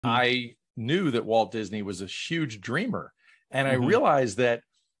I knew that Walt Disney was a huge dreamer. And I Mm-hmm. realized that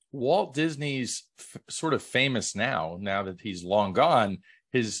Walt Disney's sort of famous now that he's long gone,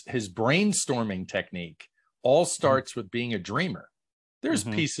 his brainstorming technique all starts with being a dreamer. There's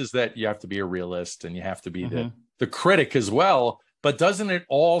pieces that you have to be a realist and you have to be the critic as well. But doesn't it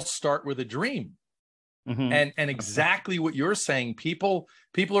all start with a dream? And exactly what you're saying, people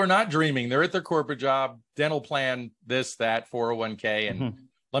are not dreaming. They're at their corporate job, dental plan, this, that, 401k. And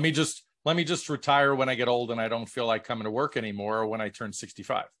let me just retire when I get old and I don't feel like coming to work anymore, or when I turn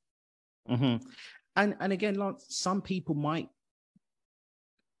 65. And again, Lance, some people might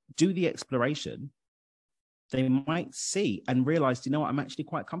do the exploration. They might see and realize, you know what, I'm actually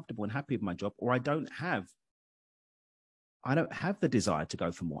quite comfortable and happy with my job, or I don't have the desire to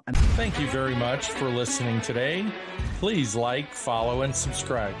go for more. And thank you very much for listening today. Please like, follow, and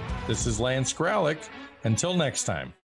subscribe. This is Lance Graulich. Until next time.